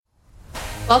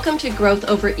Welcome to Growth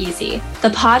Over Easy, the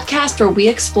podcast where we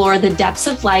explore the depths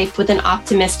of life with an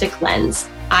optimistic lens.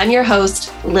 I'm your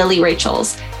host, Lily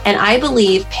Rachels, and I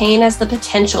believe pain has the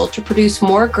potential to produce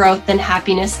more growth than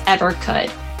happiness ever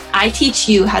could. I teach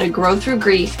you how to grow through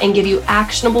grief and give you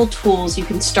actionable tools you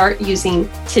can start using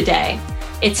today.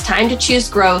 It's time to choose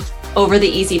growth over the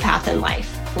easy path in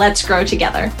life. Let's grow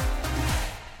together.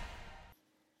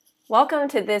 Welcome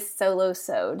to this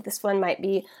solo-sode. This one might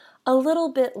be a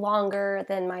little bit longer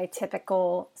than my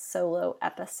typical solo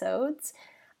episodes.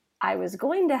 I was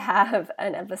going to have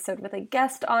an episode with a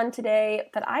guest on today,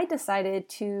 but I decided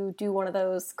to do one of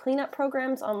those cleanup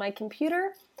programs on my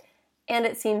computer, and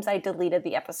it seems I deleted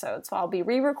the episode. So I'll be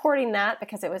re-recording that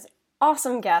because it was an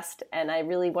awesome guest, and I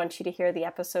really want you to hear the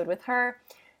episode with her.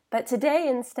 But today,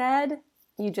 instead,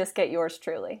 you just get yours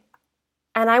truly.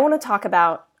 And I want to talk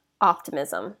about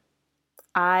optimism.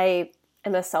 I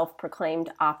am a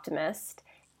self-proclaimed optimist,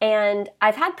 and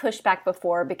I've had pushback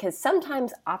before because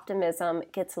sometimes optimism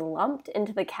gets lumped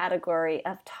into the category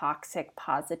of toxic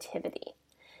positivity.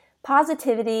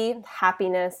 Positivity,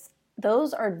 happiness,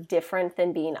 those are different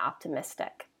than being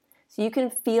optimistic. So you can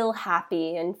feel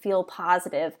happy and feel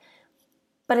positive,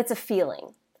 but it's a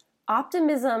feeling.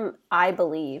 Optimism, I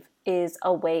believe, is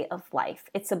a way of life.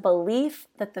 It's a belief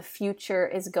that the future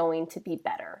is going to be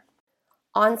better.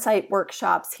 On-site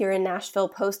workshops here in Nashville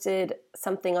posted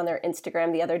something on their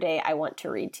Instagram the other day I want to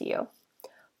read to you.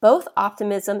 Both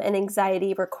optimism and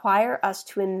anxiety require us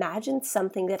to imagine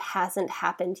something that hasn't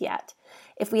happened yet.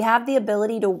 If we have the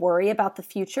ability to worry about the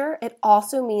future, it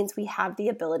also means we have the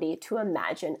ability to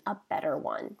imagine a better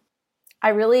one.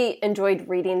 I really enjoyed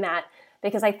reading that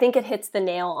because I think it hits the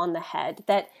nail on the head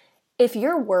that if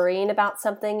you're worrying about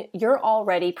something, you're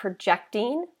already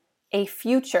projecting a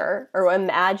future or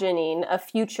imagining a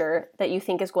future that you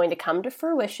think is going to come to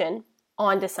fruition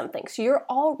onto something. So you're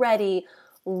already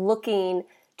looking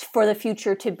for the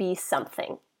future to be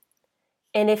something.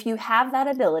 And if you have that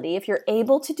ability, if you're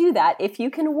able to do that, if you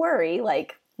can worry,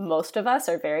 like most of us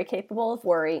are very capable of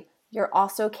worry, you're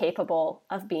also capable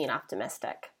of being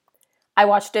optimistic. I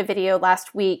watched a video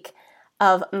last week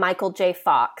of Michael J.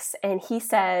 Fox, and he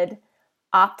said,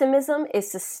 optimism is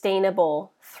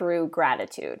sustainable through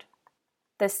gratitude.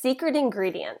 The secret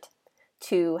ingredient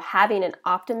to having an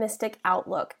optimistic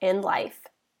outlook in life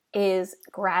is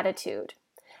gratitude.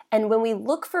 And when we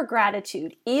look for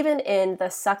gratitude, even in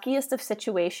the suckiest of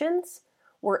situations,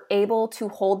 we're able to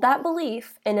hold that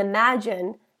belief and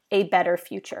imagine a better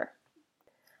future.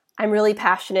 I'm really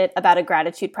passionate about a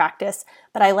gratitude practice,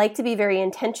 but I like to be very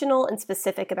intentional and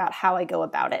specific about how I go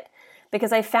about it.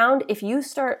 Because I found if you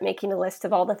start making a list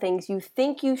of all the things you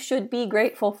think you should be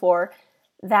grateful for,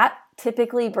 that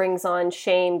typically brings on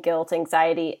shame, guilt,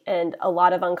 anxiety, and a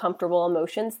lot of uncomfortable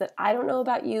emotions that I don't know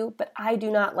about you, but I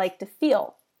do not like to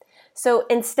feel. So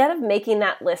instead of making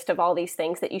that list of all these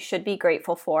things that you should be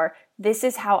grateful for, this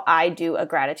is how I do a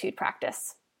gratitude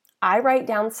practice. I write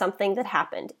down something that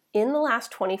happened in the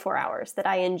last 24 hours that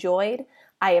I enjoyed,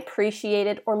 I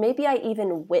appreciated, or maybe I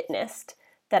even witnessed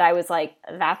that I was like,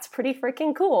 that's pretty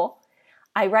freaking cool.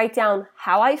 I write down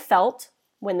how I felt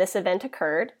when this event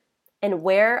occurred, and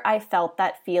where I felt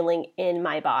that feeling in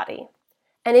my body.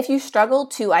 And if you struggle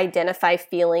to identify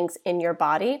feelings in your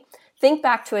body, think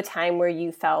back to a time where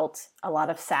you felt a lot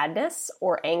of sadness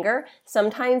or anger.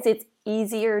 Sometimes it's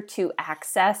easier to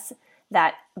access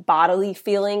that bodily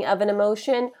feeling of an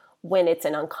emotion when it's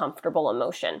an uncomfortable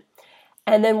emotion.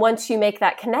 And then once you make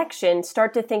that connection,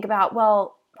 start to think about,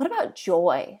 well, what about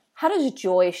joy? How does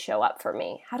joy show up for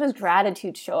me? How does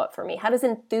gratitude show up for me? How does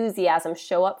enthusiasm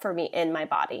show up for me in my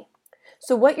body?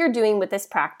 So what you're doing with this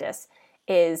practice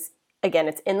is, again,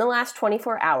 it's in the last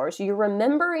 24 hours. You're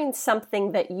remembering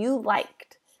something that you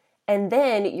liked, and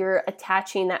then you're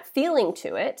attaching that feeling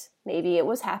to it. Maybe it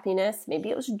was happiness, maybe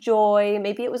it was joy,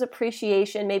 maybe it was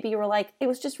appreciation, maybe you were like, it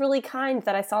was just really kind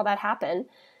that I saw that happen.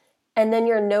 And then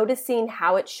you're noticing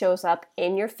how it shows up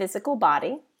in your physical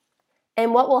body.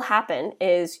 And what will happen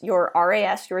is your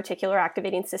RAS, your reticular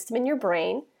activating system in your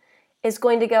brain, is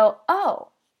going to go, oh,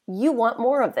 you want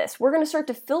more of this. We're going to start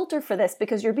to filter for this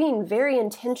because you're being very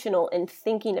intentional in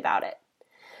thinking about it.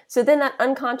 So then that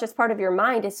unconscious part of your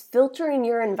mind is filtering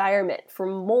your environment for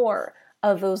more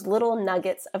of those little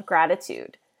nuggets of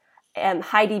gratitude. And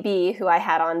Heidi B., who I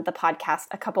had on the podcast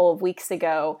a couple of weeks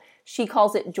ago, she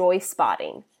calls it joy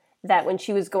spotting. That when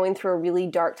she was going through a really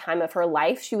dark time of her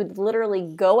life, she would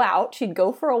literally go out, she'd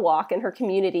go for a walk in her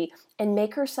community and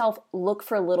make herself look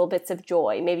for little bits of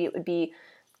joy. Maybe it would be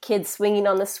kids swinging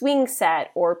on the swing set,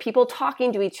 or people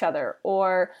talking to each other,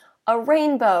 or a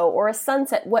rainbow or a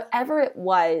sunset, whatever it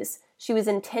was, she was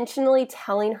intentionally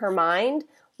telling her mind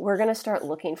we're going to start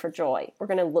looking for joy. We're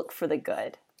going to look for the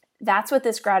good. That's what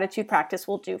this gratitude practice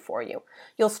will do for you.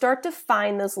 You'll start to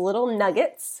find those little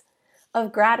nuggets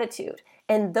of gratitude.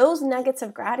 And those nuggets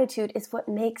of gratitude is what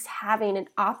makes having an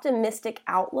optimistic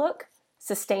outlook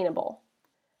sustainable.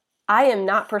 I am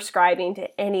not prescribing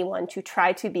to anyone to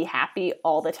try to be happy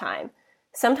all the time.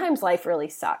 Sometimes life really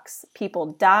sucks.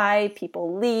 People die,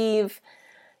 people leave,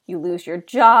 you lose your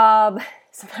job.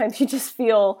 Sometimes you just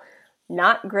feel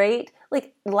not great.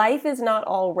 Like, life is not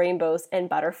all rainbows and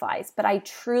butterflies, but I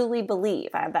truly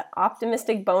believe, I have that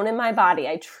optimistic bone in my body,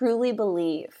 I truly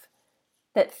believe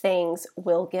that things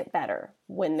will get better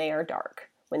when they are dark.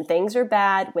 When things are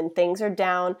bad, when things are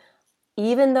down,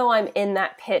 even though I'm in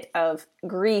that pit of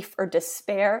grief or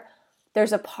despair,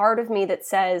 there's a part of me that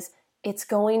says it's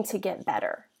going to get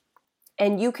better.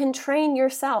 And you can train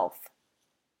yourself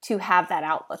to have that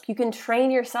outlook. You can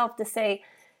train yourself to say,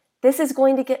 this is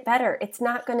going to get better. It's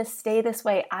not going to stay this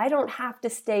way. I don't have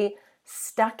to stay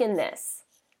stuck in this.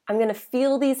 I'm going to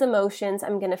feel these emotions.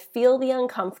 I'm going to feel the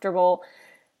uncomfortable,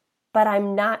 but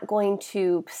I'm not going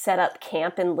to set up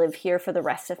camp and live here for the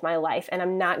rest of my life. And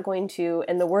I'm not going to,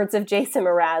 in the words of Jason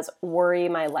Mraz, worry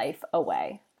my life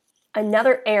away.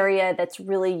 Another area that's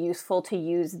really useful to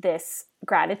use this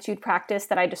gratitude practice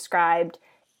that I described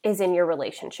is in your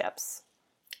relationships.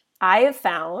 I have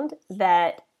found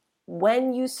that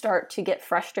when you start to get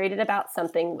frustrated about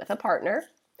something with a partner,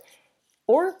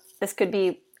 or this could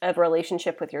be a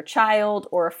relationship with your child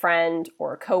or a friend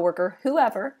or a coworker,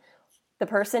 whoever the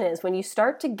person is, when you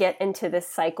start to get into this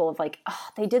cycle of like, oh,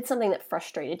 they did something that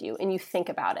frustrated you, and you think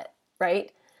about it,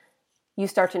 right? You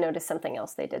start to notice something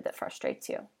else they did that frustrates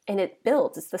you. And it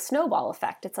builds. It's the snowball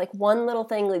effect. It's like one little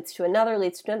thing leads to another,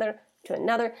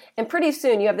 and pretty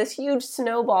soon you have this huge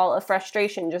snowball of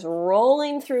frustration just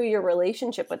rolling through your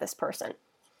relationship with this person.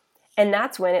 And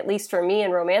that's when, at least for me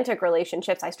in romantic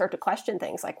relationships, I start to question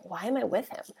things like, why am I with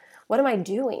him? What am I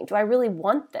doing? Do I really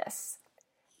want this?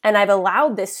 And I've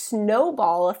allowed this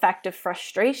snowball effect of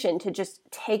frustration to just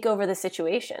take over the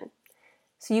situation.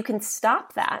 So you can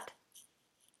stop that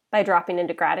by dropping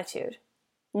into gratitude.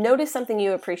 Notice something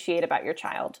you appreciate about your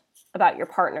child, about your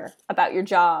partner, about your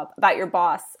job, about your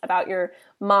boss, about your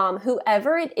mom,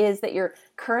 whoever it is that you're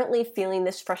currently feeling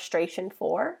this frustration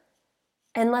for,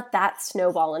 and let that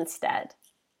snowball instead.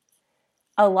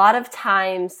 A lot of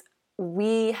times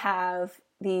we have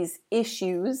these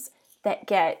issues that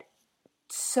get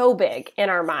so big in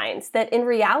our minds that in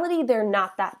reality they're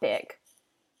not that big,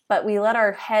 but we let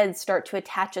our heads start to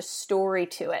attach a story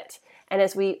to it. And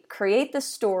as we create the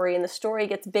story and the story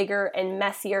gets bigger and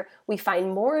messier, we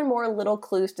find more and more little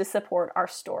clues to support our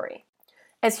story.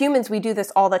 As humans, we do this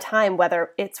all the time,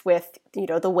 whether it's with,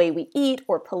 the way we eat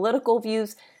or political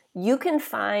views. You can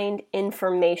find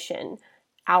information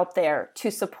out there to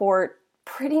support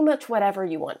pretty much whatever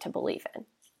you want to believe in.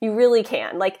 You really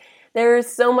can. Like, there's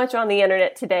so much on the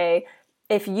internet today.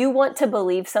 If you want to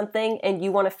believe something and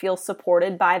you want to feel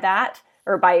supported by that,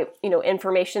 or by,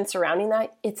 information surrounding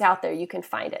that, it's out there. You can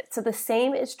find it. So the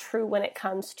same is true when it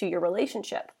comes to your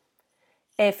relationship.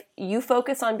 If you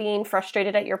focus on being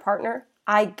frustrated at your partner,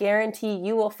 I guarantee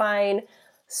you will find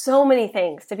so many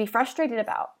things to be frustrated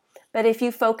about. But if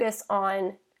you focus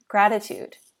on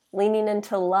gratitude, leaning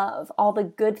into love, all the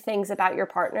good things about your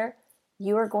partner,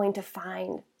 you are going to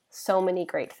find so many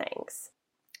great things.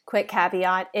 Quick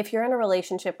caveat, if you're in a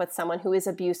relationship with someone who is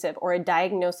abusive or a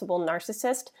diagnosable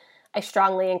narcissist, I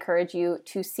strongly encourage you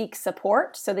to seek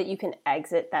support so that you can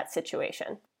exit that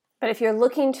situation. But if you're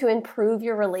looking to improve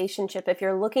your relationship, if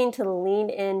you're looking to lean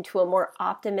into a more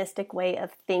optimistic way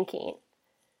of thinking,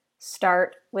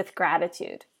 start with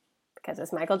gratitude. Because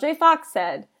as Michael J. Fox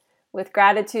said, with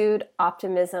gratitude,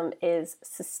 optimism is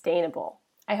sustainable.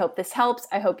 I hope this helps.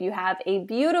 I hope you have a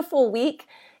beautiful week.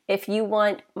 If you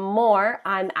want more,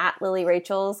 I'm at Lily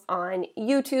Rachels on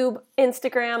YouTube,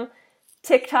 Instagram,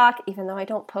 TikTok, even though I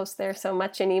don't post there so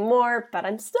much anymore, but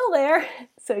I'm still there,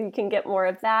 so you can get more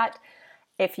of that.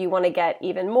 If you want to get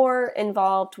even more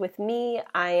involved with me,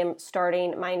 I am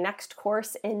starting my next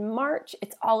course in March.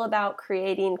 It's all about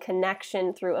creating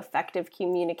connection through effective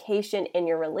communication in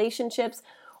your relationships.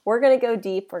 We're going to go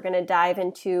deep. We're going to dive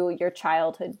into your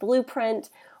childhood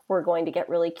blueprint. We're going to get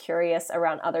really curious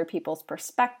around other people's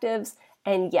perspectives.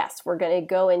 And yes, we're going to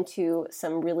go into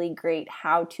some really great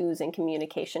how-tos and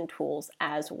communication tools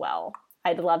as well.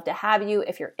 I'd love to have you.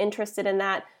 If you're interested in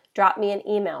that, drop me an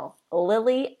email,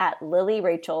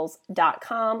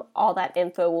 lily@lilyrachels.com. All that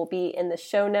info will be in the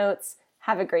show notes.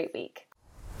 Have a great week.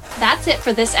 That's it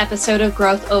for this episode of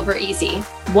Growth Over Easy.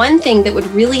 One thing that would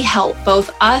really help both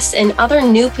us and other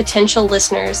new potential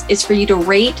listeners is for you to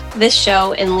rate this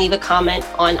show and leave a comment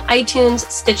on iTunes,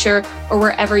 Stitcher, or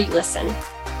wherever you listen.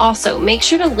 Also, make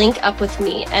sure to link up with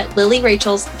me at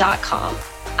lilyrachels.com.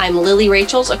 I'm Lily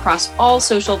Rachels across all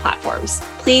social platforms.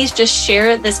 Please just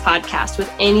share this podcast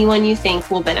with anyone you think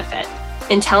will benefit.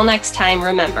 Until next time,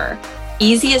 remember,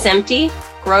 easy is empty,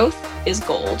 growth is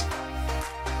gold.